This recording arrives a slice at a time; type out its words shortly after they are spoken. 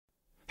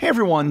Hey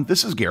everyone,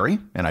 this is Gary,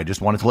 and I just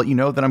wanted to let you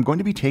know that I'm going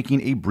to be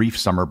taking a brief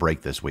summer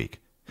break this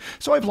week.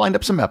 So I've lined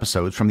up some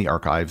episodes from the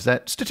archives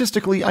that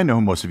statistically I know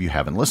most of you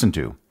haven't listened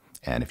to,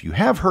 and if you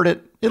have heard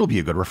it, it'll be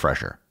a good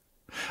refresher.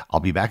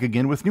 I'll be back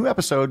again with new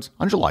episodes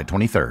on July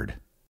 23rd.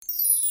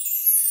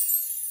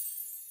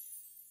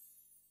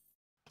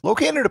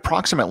 Located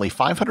approximately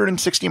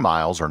 560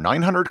 miles or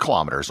 900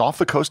 kilometers off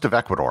the coast of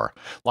Ecuador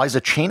lies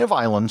a chain of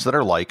islands that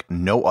are like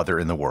no other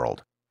in the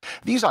world.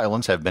 These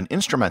islands have been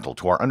instrumental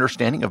to our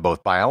understanding of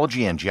both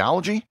biology and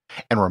geology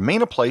and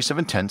remain a place of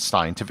intense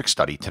scientific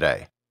study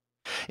today.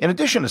 In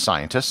addition to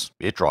scientists,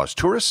 it draws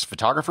tourists,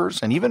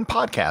 photographers, and even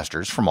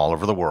podcasters from all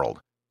over the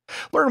world.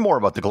 Learn more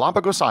about the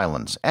Galapagos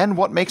Islands and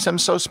what makes them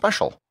so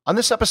special on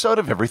this episode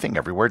of Everything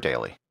Everywhere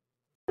Daily.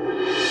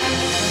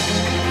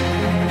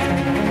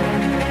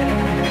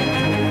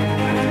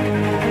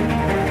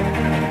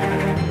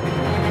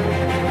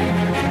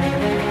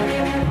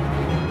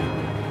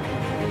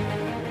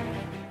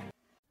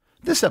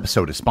 This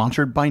episode is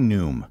sponsored by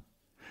Noom.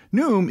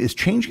 Noom is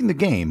changing the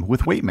game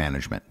with weight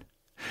management.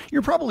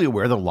 You're probably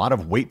aware that a lot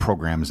of weight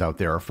programs out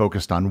there are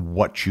focused on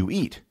what you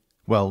eat.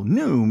 Well,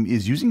 Noom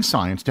is using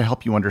science to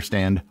help you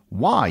understand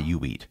why you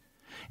eat,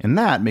 and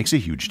that makes a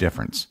huge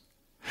difference.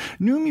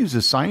 Noom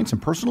uses science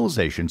and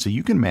personalization so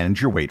you can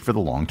manage your weight for the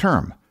long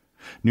term.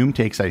 Noom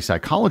takes a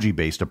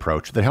psychology-based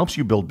approach that helps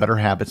you build better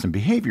habits and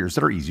behaviors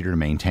that are easier to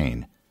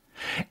maintain.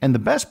 And the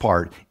best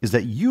part is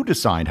that you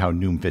decide how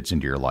Noom fits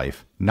into your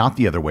life, not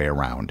the other way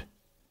around.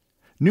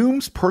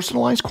 Noom's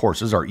personalized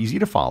courses are easy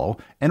to follow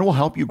and will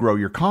help you grow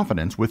your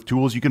confidence with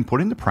tools you can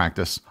put into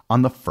practice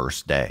on the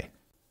first day.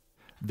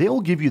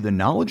 They'll give you the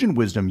knowledge and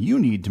wisdom you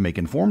need to make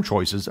informed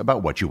choices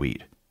about what you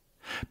eat.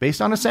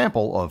 Based on a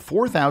sample of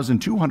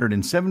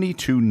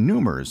 4,272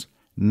 Noomers,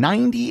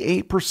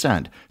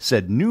 98%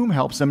 said Noom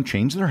helps them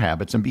change their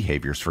habits and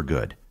behaviors for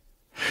good.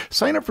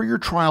 Sign up for your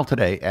trial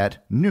today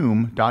at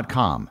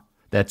Noom.com.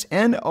 That's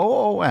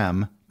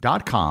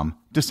Noom.com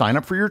to sign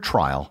up for your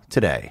trial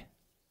today.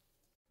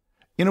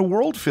 In a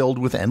world filled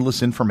with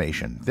endless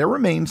information, there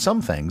remain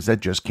some things that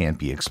just can't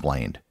be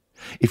explained.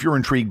 If you're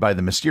intrigued by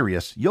the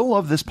mysterious, you'll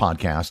love this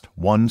podcast,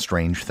 One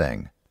Strange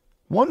Thing.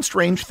 One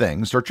Strange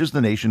Thing searches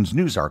the nation's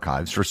news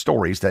archives for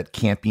stories that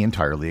can't be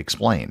entirely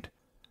explained.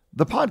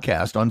 The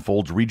podcast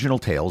unfolds regional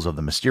tales of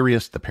the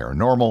mysterious, the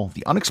paranormal,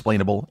 the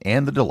unexplainable,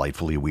 and the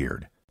delightfully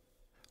weird.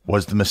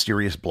 Was the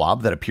mysterious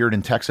blob that appeared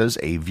in Texas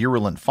a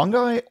virulent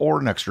fungi or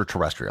an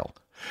extraterrestrial?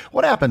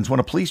 What happens when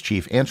a police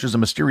chief answers a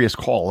mysterious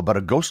call about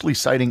a ghostly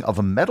sighting of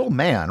a metal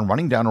man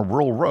running down a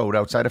rural road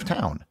outside of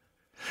town?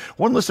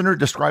 One listener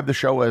described the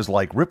show as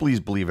like Ripley's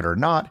Believe It or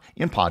Not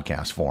in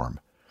podcast form.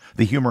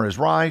 The humor is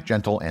wry,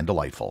 gentle, and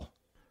delightful.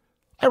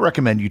 I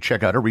recommend you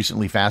check out a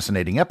recently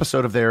fascinating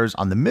episode of theirs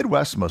on the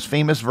Midwest's most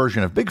famous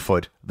version of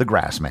Bigfoot, the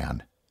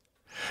Grassman.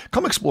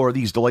 Come explore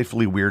these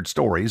delightfully weird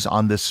stories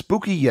on this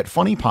spooky yet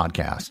funny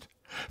podcast.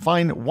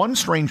 Find One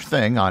Strange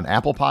Thing on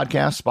Apple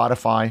Podcasts,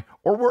 Spotify,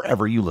 or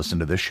wherever you listen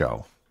to this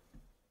show.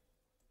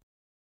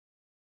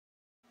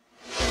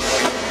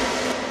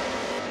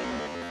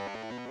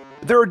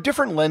 There are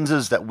different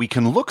lenses that we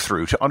can look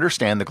through to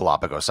understand the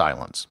Galapagos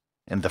Islands,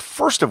 and the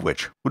first of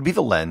which would be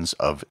the lens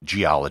of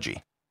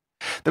geology.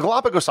 The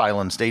Galapagos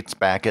Islands dates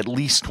back at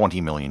least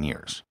 20 million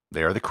years.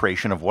 They are the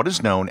creation of what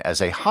is known as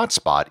a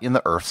hotspot in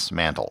the Earth's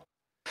mantle.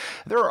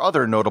 There are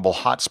other notable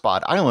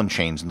hotspot island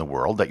chains in the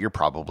world that you're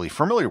probably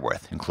familiar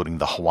with, including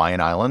the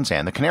Hawaiian Islands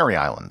and the Canary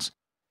Islands.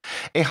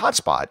 A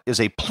hotspot is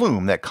a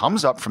plume that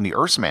comes up from the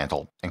Earth's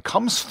mantle and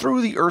comes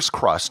through the Earth's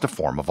crust to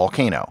form a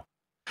volcano.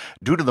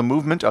 Due to the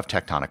movement of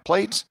tectonic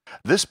plates,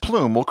 this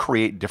plume will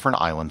create different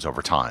islands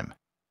over time.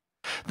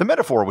 The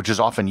metaphor which is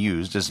often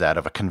used is that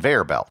of a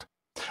conveyor belt.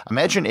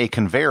 Imagine a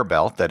conveyor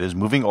belt that is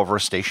moving over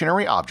a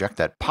stationary object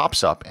that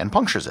pops up and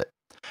punctures it.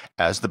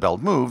 As the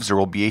belt moves, there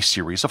will be a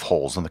series of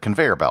holes in the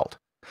conveyor belt.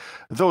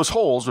 Those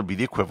holes would be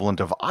the equivalent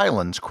of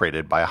islands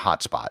created by a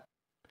hotspot.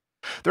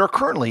 There are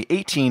currently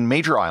 18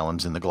 major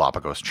islands in the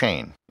Galapagos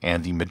chain,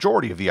 and the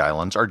majority of the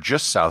islands are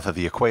just south of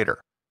the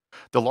equator.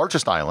 The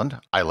largest island,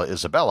 Isla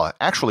Isabela,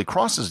 actually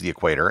crosses the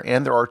equator,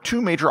 and there are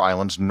two major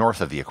islands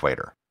north of the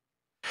equator.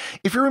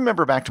 If you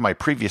remember back to my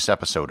previous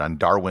episode on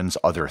Darwin's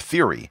other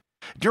theory,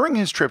 during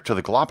his trip to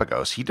the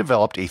Galapagos, he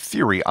developed a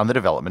theory on the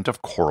development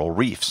of coral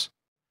reefs.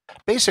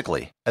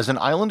 Basically, as an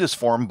island is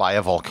formed by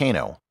a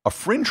volcano, a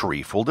fringe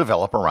reef will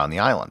develop around the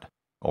island.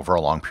 Over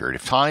a long period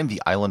of time,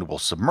 the island will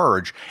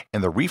submerge,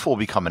 and the reef will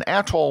become an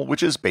atoll,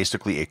 which is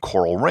basically a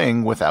coral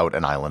ring without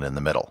an island in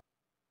the middle.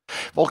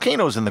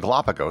 Volcanoes in the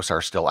Galapagos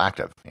are still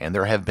active, and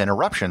there have been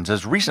eruptions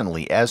as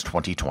recently as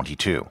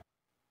 2022.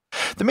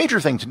 The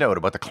major thing to note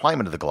about the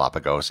climate of the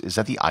Galapagos is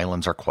that the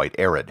islands are quite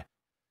arid.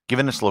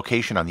 Given its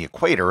location on the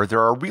equator,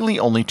 there are really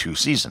only two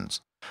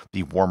seasons.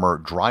 The warmer,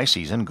 dry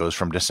season goes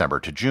from December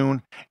to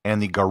June,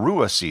 and the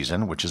Garua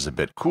season, which is a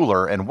bit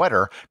cooler and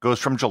wetter, goes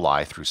from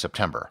July through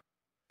September.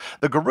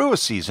 The Garua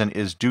season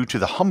is due to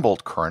the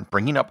Humboldt Current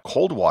bringing up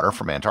cold water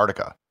from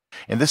Antarctica,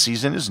 and this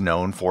season is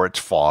known for its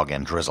fog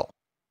and drizzle.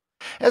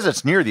 As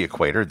it's near the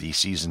equator, these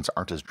seasons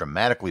aren't as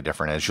dramatically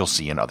different as you'll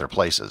see in other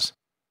places.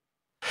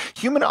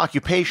 Human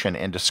occupation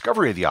and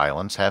discovery of the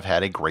islands have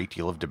had a great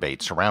deal of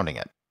debate surrounding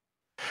it.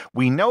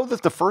 We know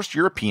that the first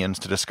Europeans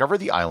to discover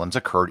the islands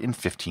occurred in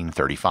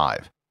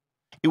 1535.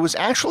 It was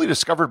actually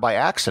discovered by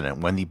accident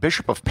when the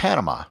Bishop of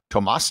Panama,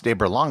 Tomás de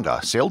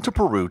Berlanga, sailed to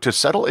Peru to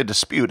settle a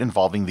dispute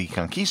involving the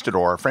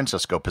conquistador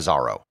Francisco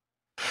Pizarro.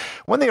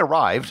 When they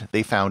arrived,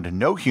 they found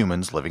no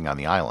humans living on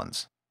the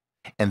islands.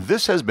 And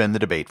this has been the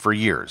debate for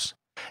years.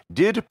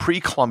 Did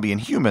pre-Columbian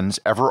humans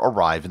ever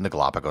arrive in the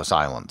Galapagos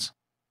Islands?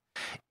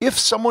 If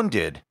someone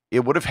did,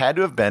 it would have had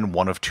to have been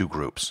one of two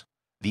groups: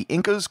 the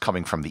Incas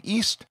coming from the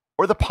east,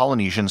 or the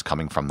Polynesians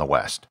coming from the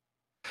west.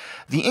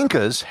 The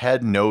Incas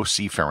had no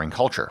seafaring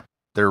culture.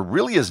 There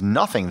really is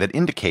nothing that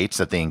indicates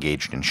that they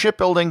engaged in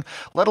shipbuilding,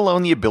 let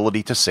alone the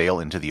ability to sail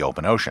into the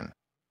open ocean.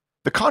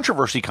 The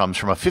controversy comes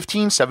from a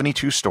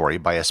 1572 story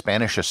by a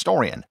Spanish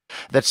historian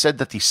that said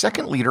that the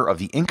second leader of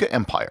the Inca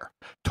Empire,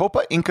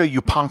 Topa Inca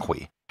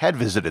Yupanqui, had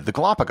visited the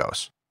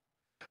Galapagos.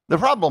 The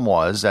problem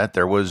was that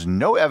there was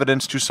no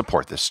evidence to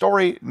support this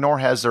story, nor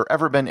has there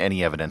ever been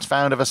any evidence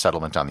found of a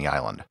settlement on the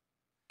island.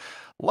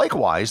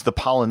 Likewise, the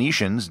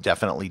Polynesians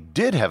definitely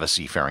did have a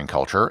seafaring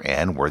culture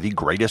and were the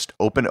greatest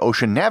open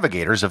ocean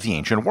navigators of the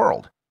ancient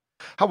world.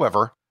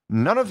 However,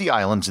 none of the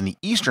islands in the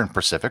eastern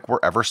Pacific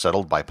were ever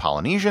settled by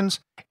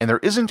Polynesians, and there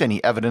isn't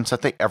any evidence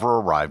that they ever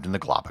arrived in the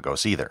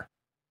Galapagos either.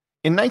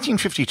 In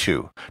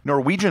 1952,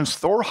 Norwegians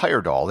Thor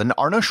Heyerdahl and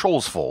Arne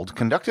Skjoldsvold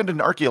conducted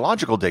an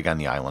archaeological dig on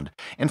the island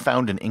and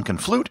found an Incan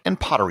flute and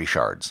pottery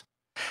shards.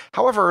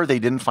 However, they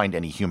didn't find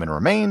any human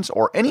remains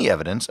or any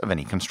evidence of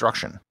any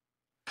construction.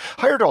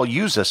 Heyerdahl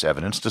used this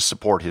evidence to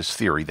support his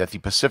theory that the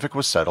Pacific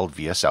was settled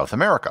via South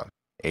America,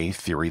 a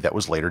theory that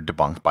was later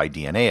debunked by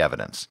DNA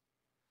evidence.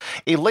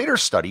 A later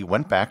study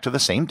went back to the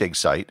same dig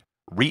site,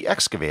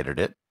 re-excavated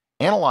it,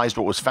 analyzed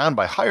what was found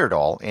by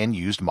Heyerdahl, and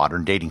used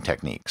modern dating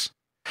techniques.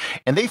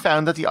 And they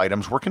found that the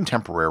items were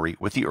contemporary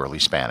with the early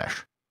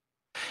Spanish.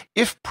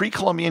 If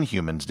pre-Columbian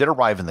humans did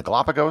arrive in the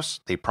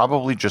Galapagos, they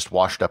probably just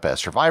washed up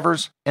as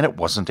survivors, and it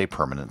wasn't a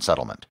permanent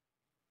settlement.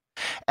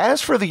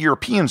 As for the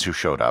Europeans who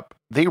showed up,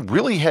 they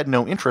really had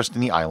no interest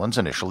in the islands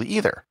initially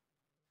either.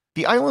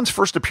 The islands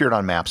first appeared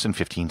on maps in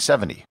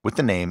 1570 with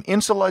the name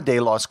Insula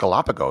de los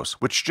Galapagos,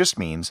 which just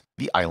means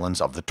the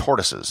Islands of the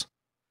Tortoises.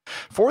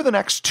 For the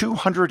next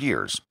 200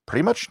 years,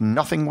 pretty much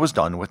nothing was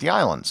done with the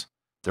islands.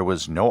 There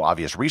was no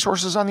obvious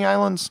resources on the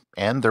islands,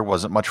 and there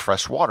wasn't much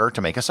fresh water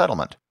to make a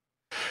settlement.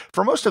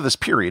 For most of this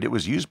period, it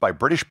was used by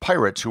British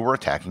pirates who were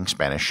attacking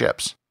Spanish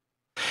ships.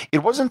 It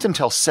wasn't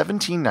until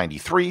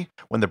 1793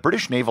 when the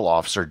British naval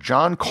officer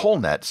John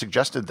Colnett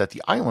suggested that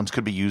the islands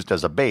could be used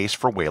as a base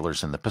for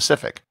whalers in the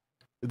Pacific.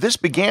 This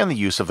began the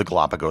use of the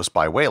Galapagos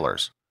by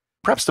whalers.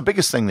 Perhaps the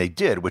biggest thing they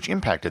did which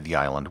impacted the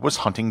island was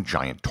hunting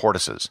giant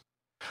tortoises.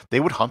 They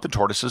would hunt the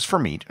tortoises for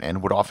meat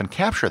and would often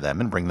capture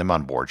them and bring them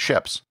on board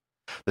ships.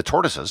 The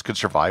tortoises could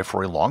survive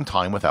for a long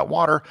time without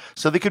water,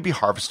 so they could be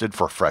harvested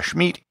for fresh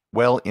meat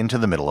well into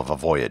the middle of a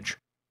voyage.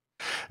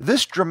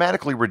 This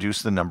dramatically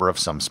reduced the number of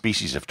some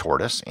species of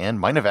tortoise and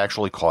might have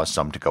actually caused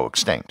some to go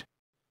extinct.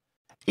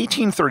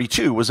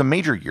 1832 was a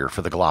major year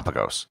for the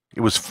Galapagos.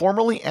 It was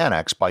formally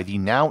annexed by the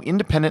now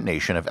independent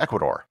nation of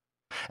Ecuador.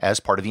 As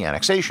part of the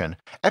annexation,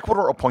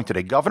 Ecuador appointed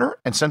a governor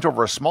and sent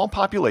over a small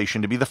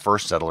population to be the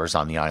first settlers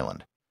on the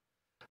island.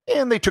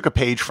 And they took a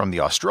page from the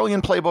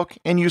Australian playbook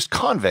and used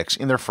convicts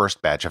in their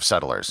first batch of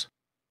settlers.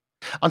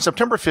 On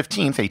September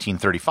 15,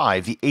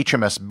 1835, the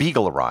HMS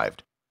Beagle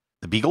arrived.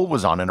 The Beagle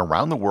was on an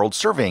around-the-world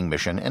surveying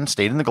mission and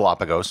stayed in the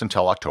Galapagos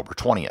until October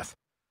 20th.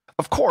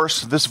 Of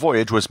course, this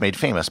voyage was made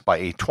famous by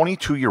a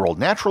 22-year-old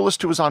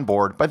naturalist who was on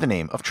board by the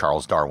name of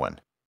Charles Darwin.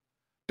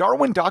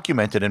 Darwin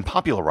documented and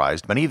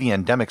popularized many of the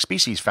endemic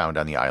species found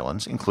on the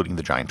islands, including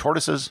the giant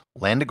tortoises,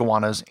 land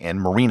iguanas,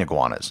 and marine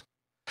iguanas.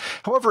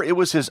 However, it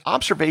was his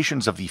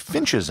observations of the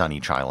finches on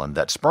each island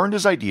that spurned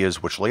his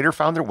ideas, which later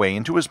found their way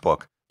into his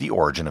book, The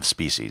Origin of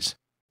Species.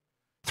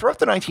 Throughout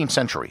the 19th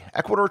century,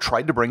 Ecuador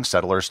tried to bring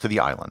settlers to the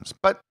islands,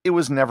 but it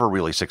was never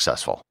really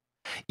successful.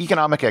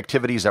 Economic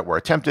activities that were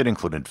attempted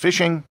included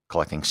fishing,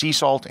 collecting sea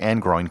salt,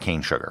 and growing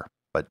cane sugar,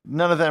 but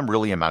none of them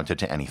really amounted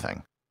to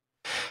anything.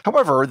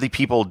 However, the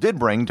people did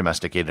bring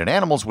domesticated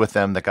animals with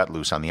them that got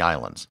loose on the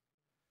islands.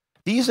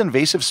 These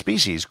invasive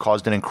species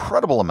caused an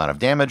incredible amount of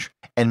damage,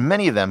 and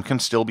many of them can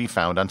still be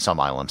found on some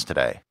islands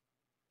today.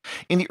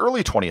 In the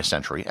early 20th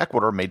century,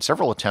 Ecuador made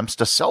several attempts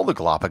to sell the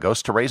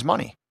Galapagos to raise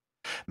money.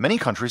 Many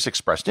countries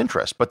expressed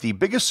interest, but the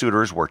biggest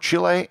suitors were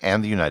Chile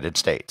and the United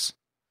States.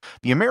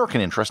 The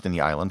American interest in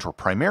the islands were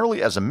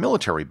primarily as a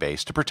military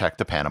base to protect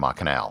the Panama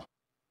Canal.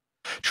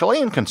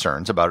 Chilean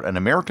concerns about an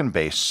American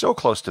base so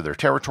close to their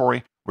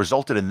territory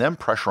resulted in them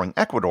pressuring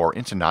Ecuador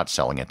into not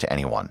selling it to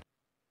anyone.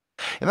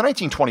 In the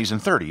 1920s and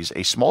 30s,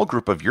 a small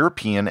group of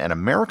European and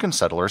American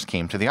settlers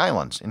came to the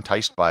islands,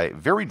 enticed by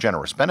very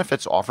generous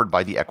benefits offered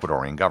by the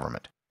Ecuadorian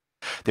government.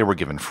 They were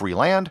given free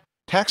land,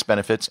 tax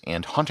benefits,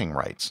 and hunting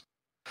rights.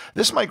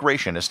 This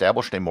migration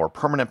established a more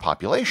permanent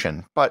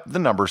population, but the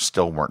numbers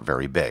still weren't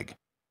very big.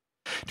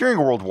 During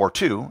World War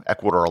II,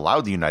 Ecuador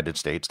allowed the United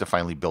States to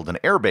finally build an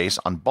air base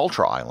on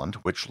Baltra Island,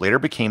 which later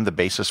became the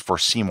basis for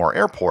Seymour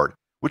Airport,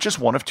 which is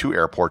one of 2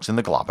 airports in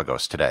the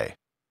Galapagos today.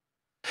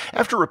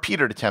 After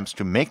repeated attempts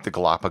to make the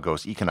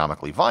Galapagos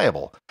economically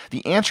viable,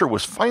 the answer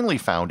was finally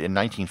found in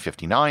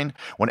 1959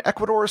 when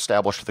Ecuador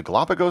established the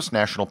Galapagos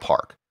National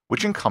Park,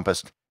 which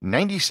encompassed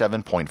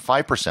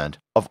 97.5%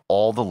 of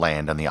all the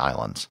land on the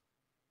islands.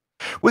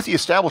 With the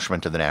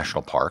establishment of the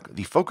national park,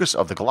 the focus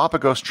of the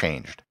Galapagos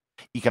changed.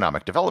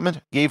 Economic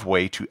development gave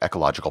way to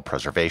ecological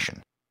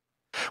preservation.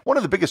 One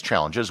of the biggest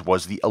challenges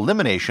was the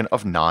elimination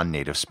of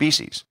non-native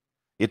species.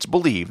 It's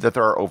believed that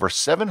there are over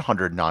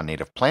 700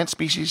 non-native plant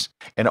species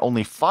and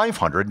only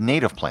 500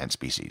 native plant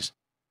species.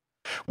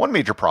 One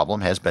major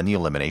problem has been the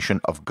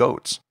elimination of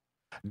goats.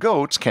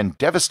 Goats can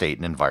devastate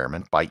an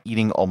environment by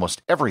eating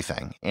almost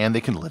everything, and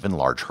they can live in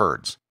large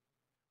herds.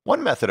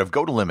 One method of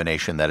goat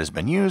elimination that has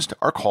been used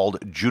are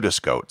called Judas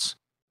goats.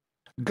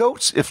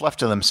 Goats, if left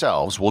to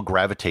themselves, will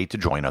gravitate to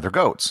join other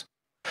goats.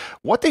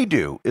 What they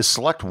do is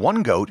select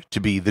one goat to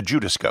be the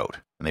Judas goat,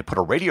 and they put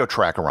a radio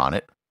tracker on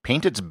it,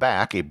 paint its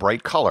back a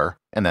bright color,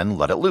 and then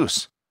let it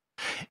loose.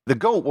 The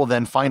goat will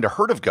then find a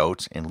herd of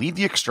goats and lead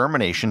the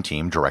extermination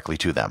team directly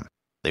to them.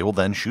 They will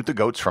then shoot the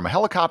goats from a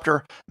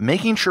helicopter,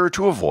 making sure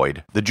to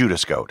avoid the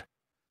Judas goat.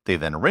 They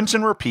then rinse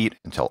and repeat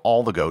until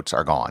all the goats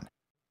are gone.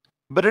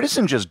 But it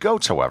isn't just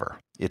goats, however.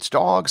 It's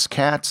dogs,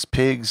 cats,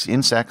 pigs,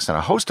 insects, and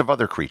a host of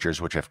other creatures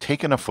which have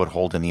taken a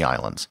foothold in the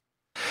islands.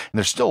 And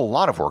there's still a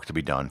lot of work to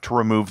be done to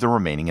remove the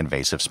remaining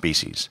invasive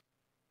species.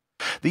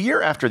 The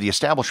year after the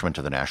establishment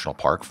of the national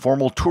park,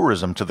 formal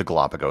tourism to the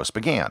Galapagos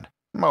began.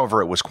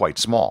 However, it was quite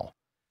small.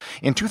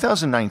 In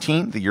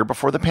 2019, the year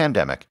before the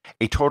pandemic,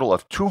 a total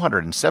of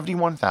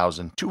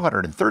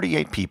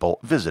 271,238 people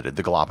visited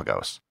the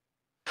Galapagos.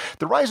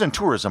 The rise in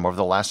tourism over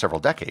the last several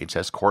decades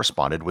has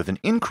corresponded with an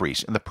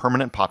increase in the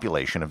permanent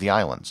population of the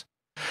islands.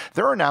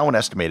 There are now an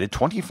estimated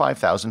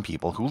 25,000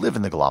 people who live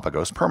in the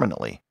Galapagos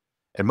permanently,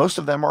 and most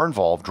of them are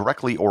involved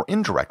directly or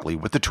indirectly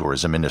with the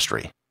tourism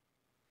industry.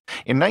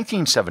 In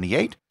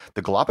 1978,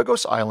 the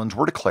Galapagos Islands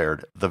were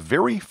declared the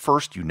very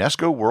first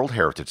UNESCO World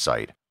Heritage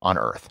Site on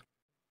Earth.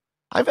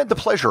 I've had the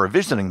pleasure of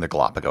visiting the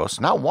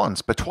Galapagos not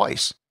once but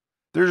twice.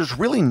 There's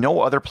really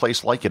no other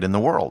place like it in the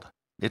world.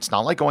 It's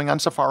not like going on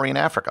safari in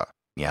Africa.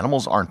 The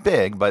animals aren't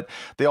big, but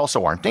they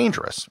also aren't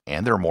dangerous,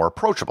 and they're more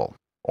approachable.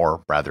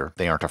 Or rather,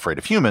 they aren't afraid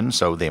of humans,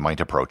 so they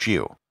might approach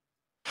you.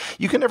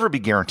 You can never be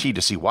guaranteed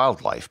to see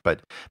wildlife,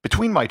 but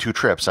between my 2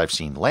 trips I've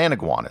seen land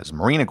iguanas,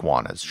 marine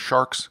iguanas,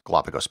 sharks,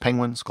 Galapagos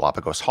penguins,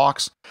 Galapagos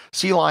hawks,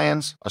 sea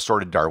lions,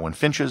 assorted Darwin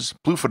finches,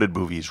 blue-footed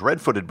boobies,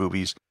 red-footed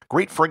boobies,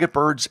 great frigate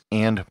birds,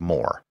 and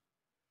more.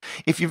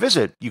 If you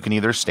visit, you can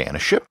either stay on a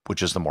ship,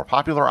 which is the more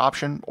popular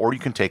option, or you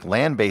can take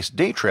land-based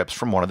day trips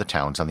from one of the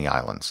towns on the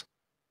islands.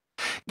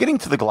 Getting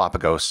to the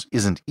Galapagos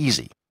isn't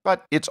easy,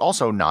 but it's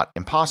also not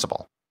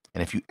impossible.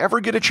 And if you ever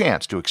get a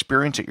chance to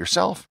experience it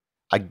yourself,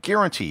 I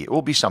guarantee it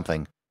will be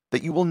something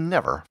that you will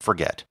never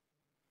forget.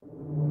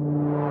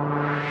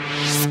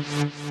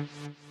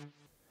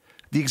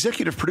 The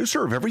executive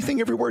producer of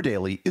Everything Everywhere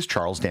Daily is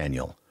Charles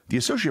Daniel. The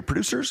associate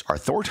producers are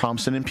Thor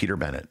Thompson and Peter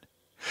Bennett.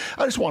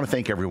 I just want to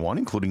thank everyone,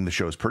 including the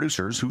show's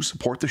producers, who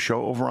support the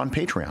show over on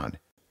Patreon.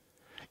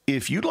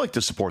 If you'd like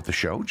to support the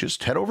show,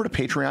 just head over to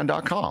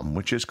patreon.com,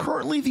 which is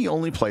currently the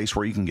only place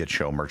where you can get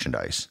show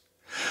merchandise.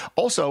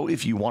 Also,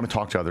 if you want to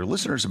talk to other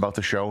listeners about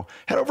the show,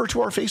 head over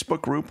to our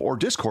Facebook group or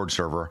Discord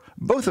server,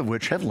 both of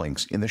which have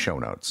links in the show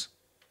notes.